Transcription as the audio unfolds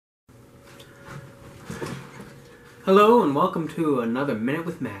Hello and welcome to another Minute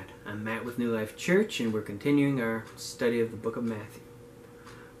with Matt. I'm Matt with New Life Church and we're continuing our study of the book of Matthew.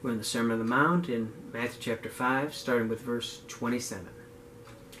 We're in the Sermon on the Mount in Matthew chapter 5, starting with verse 27.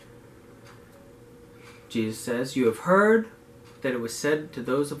 Jesus says, "You have heard that it was said to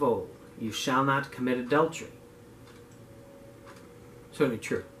those of old, 'You shall not commit adultery.'" Certainly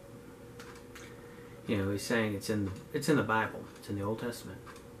true. He's saying it's in the Bible. It's in the Old Testament.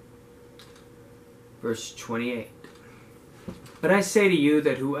 Verse 28. "But I say to you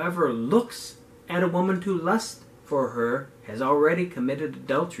that whoever looks at a woman to lust for her has already committed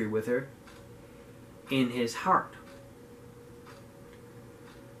adultery with her in his heart."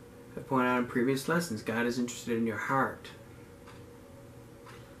 I pointed out in previous lessons, God is interested in your heart.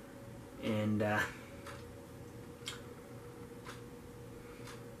 And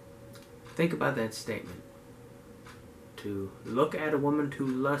think about that statement. To look at a woman to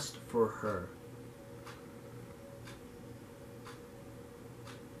lust for her.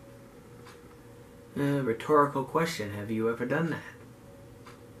 Rhetorical question, have you ever done that?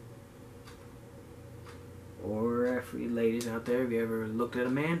 Or if you ladies out there, have you ever looked at a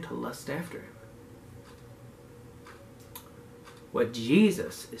man to lust after him? What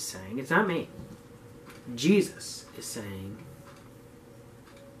Jesus is saying, it's not me. Jesus is saying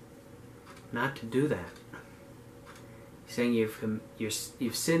not to do that. He's saying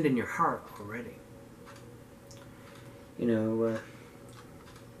you've sinned in your heart already.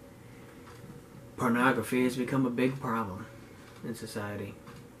 Pornography has become a big problem in society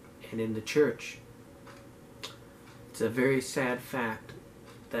and in the church. It's a very sad fact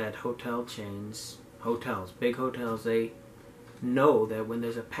that hotel chains, big hotels, they know that when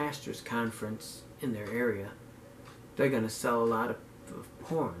there's a pastor's conference in their area, they're going to sell a lot of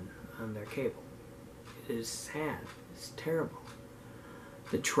porn on their cable. It is sad. It's terrible.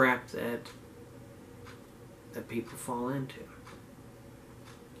 The trap that people fall into.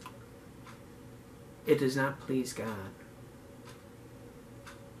 It does not please God.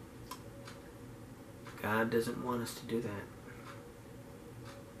 God doesn't want us to do that.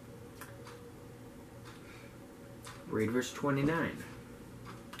 Read verse 29.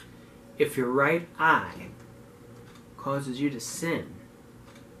 "If your right eye causes you to sin,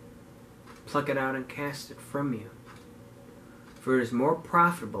 pluck it out and cast it from you. For it is more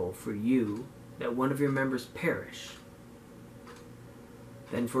profitable for you that one of your members perish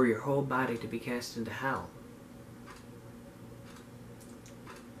than for your whole body to be cast into hell.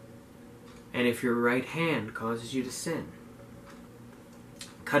 And if your right hand causes you to sin,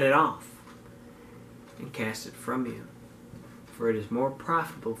 cut it off and cast it from you. For it is more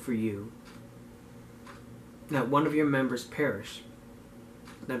profitable for you that one of your members perish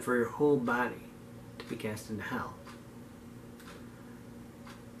than for your whole body to be cast into hell."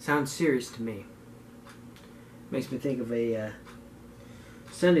 Sounds serious to me. Makes me think of a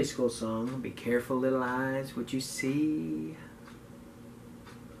Sunday school song, "Be careful, little eyes, what you see."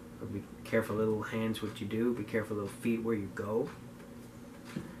 Or "Be careful, little hands, what you do. Be careful, little feet, where you go.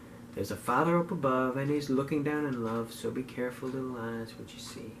 There's a Father up above, and He's looking down in love, so be careful, little eyes, what you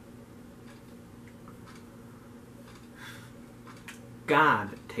see."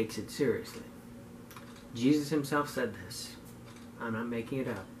 God takes it seriously. Jesus Himself said this. I'm not making it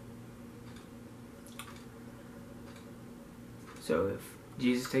up. So if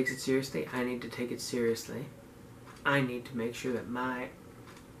Jesus takes it seriously, I need to take it seriously. I need to make sure that my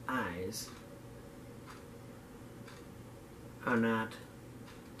eyes are not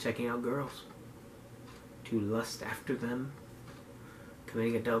checking out girls to lust after them,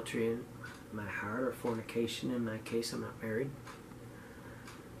 committing adultery in my heart, or fornication. In my case, I'm not married.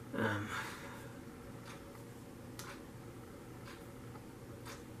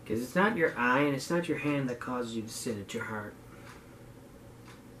 Because it's not your eye and it's not your hand that causes you to sin, it's your heart.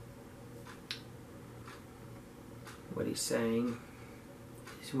 What He's saying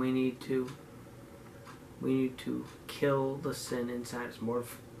is we need to kill the sin inside us.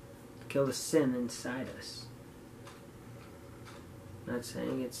 Kill the sin inside us. I'm not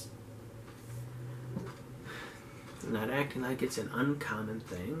saying I'm not acting like it's an uncommon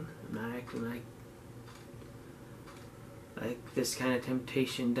thing. I'm not acting like this kind of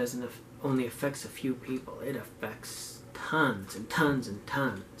temptation only affects a few people. It affects tons and tons and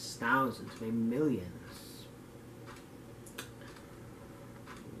tons, thousands, maybe millions.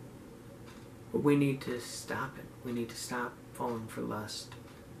 But we need to stop it. We need to stop falling for lust.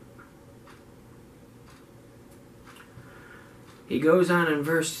 He goes on in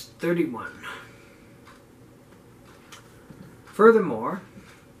verse 31. "Furthermore,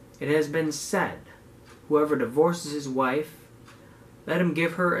 it has been said, whoever divorces his wife, let him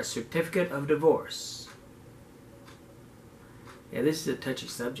give her a certificate of divorce. Yeah, this is a touchy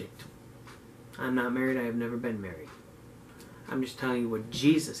subject. I'm not married. I have never been married. I'm just telling you what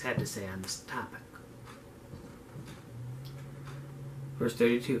Jesus had to say on this topic. Verse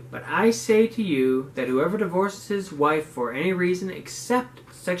 32. But I say to you that whoever divorces his wife for any reason except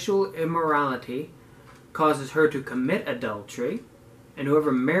sexual immorality causes her to commit adultery, and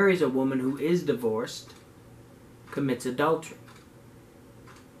whoever marries a woman who is divorced commits adultery.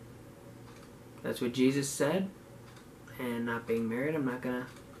 That's what Jesus said. And not being married, I'm not going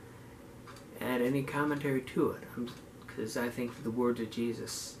to add any commentary to it. Because I think the words of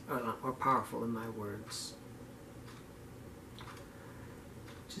Jesus are a lot more powerful than my words.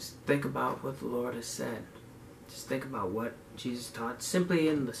 Just think about what the Lord has said. Just think about what Jesus taught simply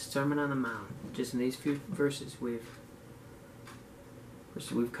in the Sermon on the Mount. Just in these few verses we've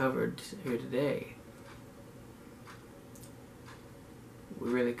covered here today. We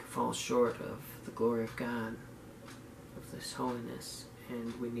really fall short of the glory of God, of this holiness,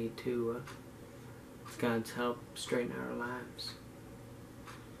 and we need to, with God's help, straighten out our lives.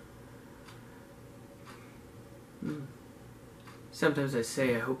 Sometimes I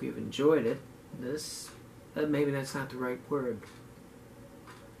say, I hope you've enjoyed it. Maybe that's not the right word.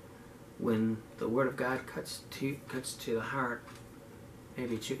 When the Word of God cuts to the heart,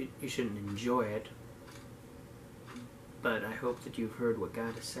 maybe you shouldn't enjoy it. But I hope that you've heard what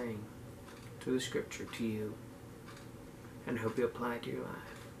God is saying through the Scripture to you, and I hope you apply it to your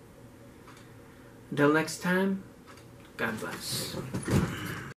life. Until next time, God bless.